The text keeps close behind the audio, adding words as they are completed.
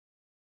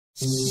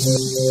I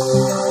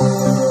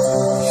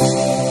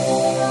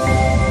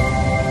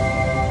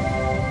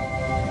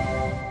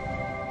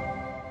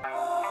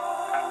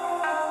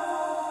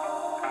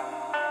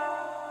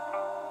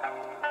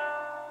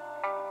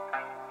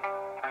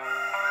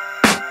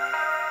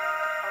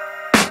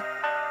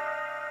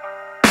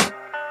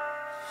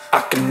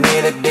can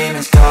hear the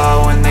demons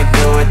call when they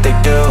do what they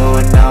do.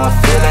 And now I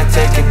feel like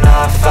taking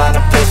off, find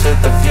a place with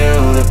a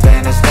view. The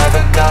pain is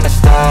never gonna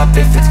stop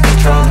if it's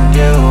controlling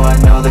you. I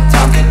know that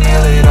time can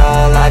heal it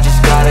all, I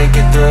just gotta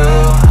get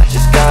through. I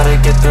just gotta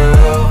get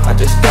through, I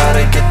just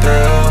gotta get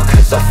through.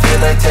 Cause I feel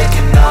like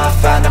taking off,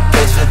 find a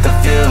place with a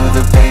view.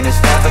 The pain is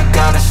never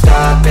gonna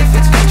stop if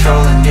it's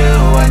controlling you.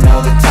 I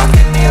know that time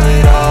can heal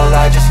it all,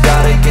 I just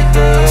gotta get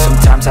through.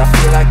 Sometimes I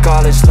feel like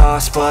all is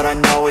lost, but I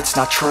know it's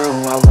not true.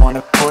 I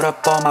wanna put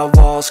up all my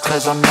walls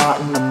cause I'm not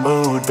in the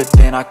mood, but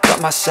then I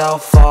cut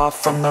myself off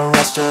from the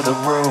rest of the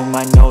room.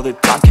 I know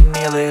that time can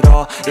heal it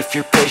all if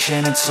you're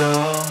patient and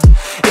soon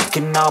it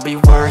can all be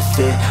worth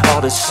it,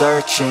 all the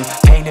searching.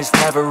 Pain is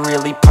never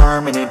really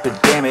permanent,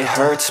 but damn it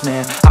hurts,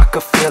 man. I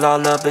could feel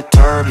all of the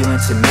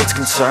turbulence and it's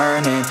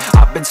concerning.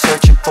 I've been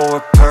searching for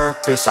a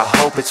purpose, I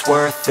hope it's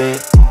worth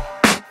it.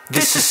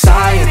 This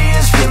society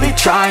is really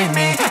trying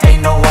me.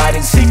 Ain't no hide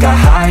and seek, I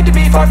hide to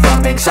be far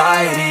from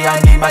anxiety.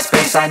 I need my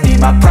space, I need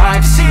my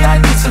privacy.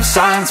 I need some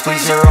silence,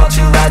 please, you're all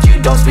too loud.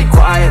 You don't speak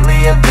quietly,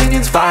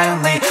 opinions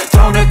violently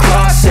thrown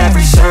across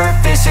every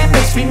surface. It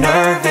makes me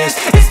nervous,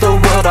 is the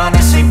world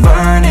honestly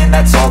burning?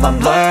 That's all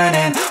I'm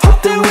learning.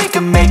 Hope that we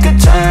can make a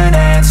turn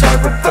and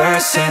start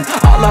reversing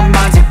all our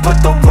minds and put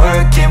the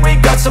work in. We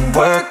got some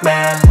work,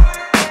 man.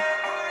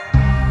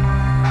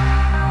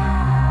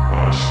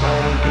 I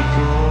started to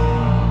do.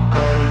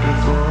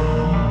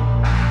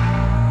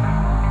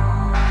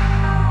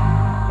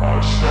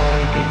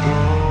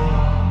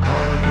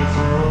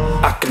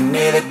 I can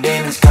hear the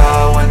demons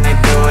call when they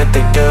do what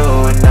they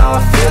do. And now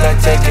I feel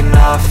like taking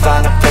off,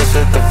 find a place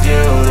with a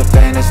view. The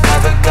pain is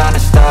never gonna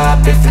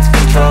stop if it's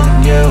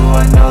controlling you.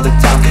 I know that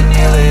time can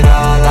heal it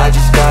all, I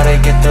just gotta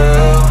get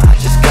through. I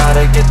just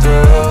gotta get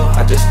through,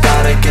 I just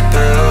gotta get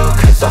through.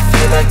 Cause I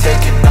feel like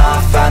taking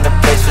off, find a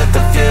place with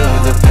a view.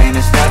 The pain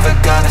is never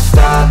gonna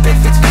stop if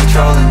it's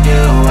controlling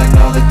you. I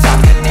know that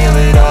time can heal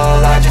it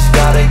all, I just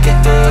gotta get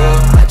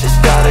through. I just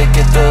gotta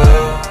get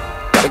through.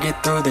 Gotta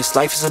get through this,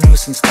 life is a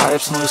nuisance, tie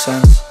up some loose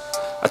ends.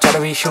 I try to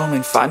be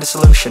human, find a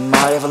solution,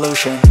 my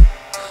evolution.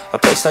 A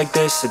place like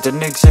this, it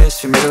didn't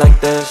exist, we made it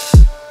like this.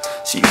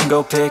 So you can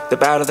go pick the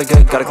bad or the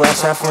good, got a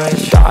glass half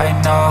wish. I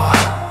know,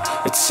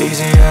 it's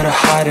easier to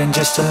hide than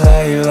just to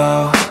lay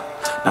low.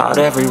 Not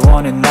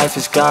everyone in life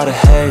has got a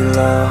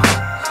halo.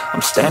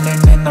 I'm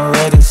standing in the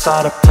red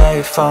inside a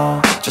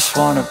payphone, just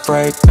wanna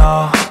break,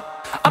 no.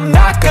 I'm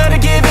not gonna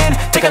give in,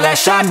 take a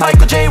last shot,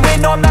 Michael J.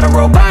 Win. No, I'm not a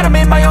robot, I'm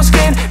in my own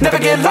skin. Never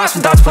get lost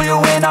when thoughts pull you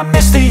in. I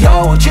miss the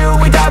old you,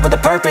 we died with a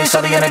purpose.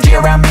 All the energy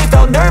around me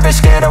felt nervous,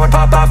 scared I would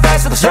pop out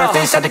fast to the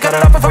surface. Had to cut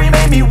it off before you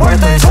made me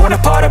worthless. Torn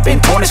apart, I've been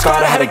torn and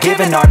scarred. I had a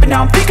given art, but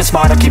now I'm thinking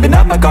smart. I'm keeping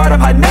up my guard, I'm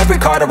hiding every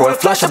card. A royal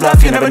flush of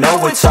bluff, you never know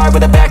what's hard.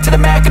 With a back to the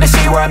mat, gonna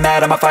see where I'm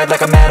at. I'ma fight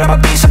like I'm mad, I'ma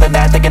be something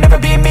that they can never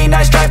be me.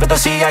 Nice try, but they'll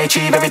see I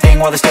achieve everything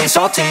while they stay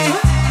salty.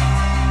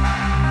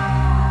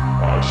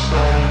 I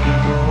started to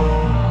go.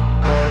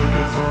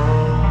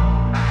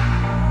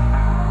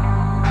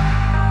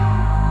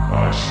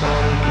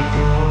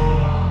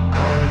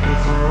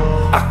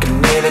 I can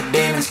hear the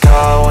demons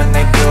call when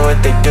they do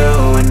what they do.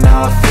 And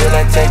now I feel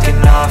like taking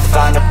off,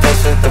 find a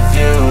place with a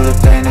view. The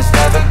pain is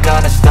never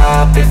gonna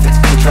stop if it's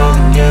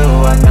controlling you.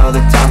 I know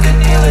that time can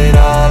heal it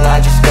all,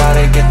 I just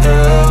gotta get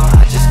through.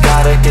 I just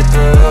gotta get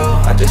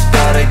through, I just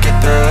gotta get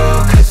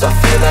through. Cause I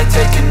feel like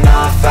taking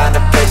off, find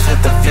a place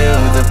with a view.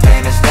 The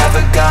pain is never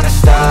gonna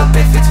stop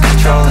if it's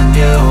controlling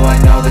you. I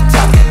know that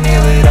time can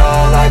heal it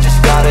all, I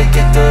just gotta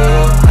get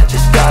through. I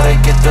just gotta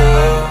get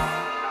through.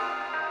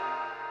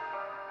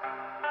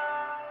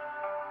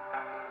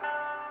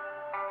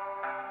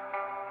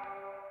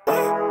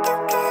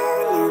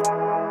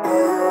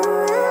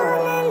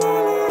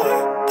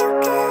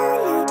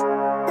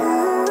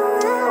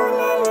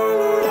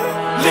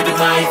 Living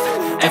life,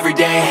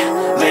 everyday,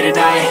 late at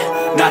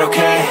night, not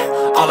okay.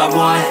 All I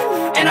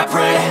want, and I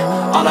pray,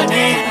 all I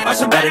need are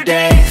some better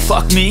days.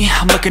 Fuck me,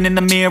 I'm looking in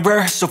the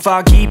mirror, so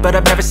foggy, but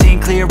I've never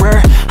seen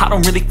clearer. I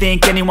don't really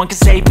think anyone can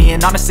save me,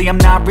 and honestly I'm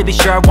not really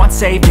sure I want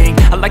saving.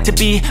 I like to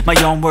be my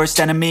own worst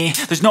enemy.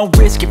 There's no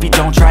risk if you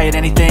don't try at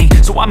anything,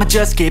 so I'ma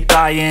just get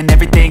buying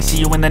everything. See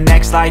you in the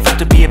next life, have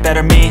to be a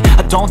better me.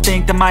 I don't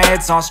think that my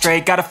head's on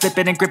straight, gotta flip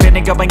it and grip it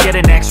and go and get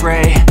an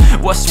x-ray.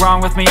 What's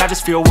wrong with me? I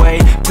just feel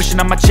weight pushing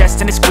on my chest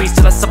and it squeezes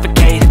till I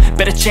suffocate.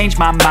 Better change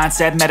my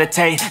mindset,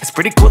 meditate. It's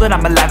pretty cool that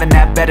I'm alive and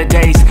have better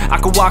days. I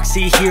could walk,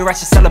 see, hear, I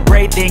should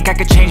celebrate. Think I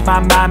could change my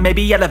mind,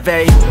 maybe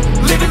elevate.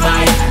 Living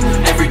life,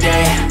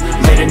 everyday,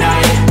 late at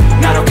night,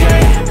 not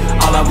okay.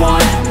 All I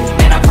want,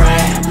 and I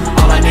pray,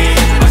 all I need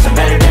are some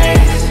better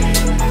days.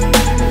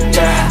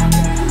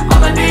 Yeah,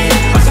 all I need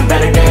are some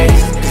better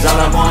days. Cause all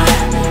I want,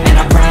 and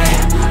I pray,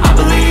 I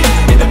believe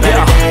in the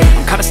better days.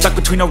 I'm kinda stuck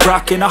between a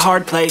rock stuck in a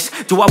hard place?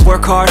 Do I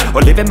work hard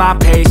or live at my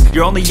pace?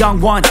 You're only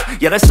young once,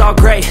 yeah that's all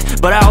great,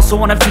 but I also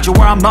want a future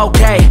where I'm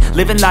okay.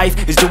 Living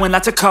life is doing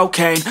lots of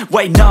cocaine.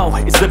 Wait no,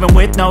 it's living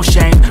with no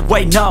shame.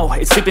 Wait no,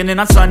 it's sleeping in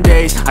on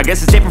Sundays. I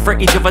guess it's different for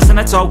each of us and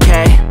that's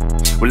okay.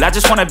 Well I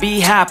just wanna be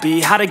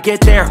happy, how to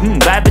get there?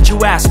 Glad that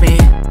you asked me.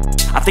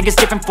 I think it's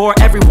different for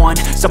everyone.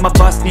 Some of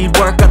us need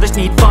work, others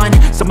need fun.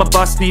 Some of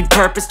us need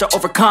purpose to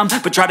overcome.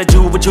 But try to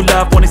do what you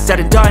love when it's said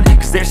and done,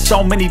 cause there's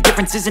so many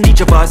differences in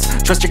each of us.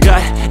 Trust your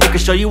gut, it can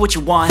show you what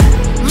you want.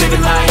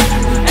 Living life,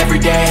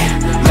 everyday,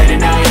 late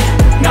at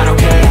night, not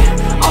okay.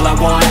 All I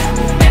want,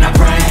 and I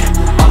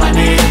pray, all I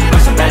need are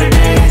some better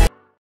days.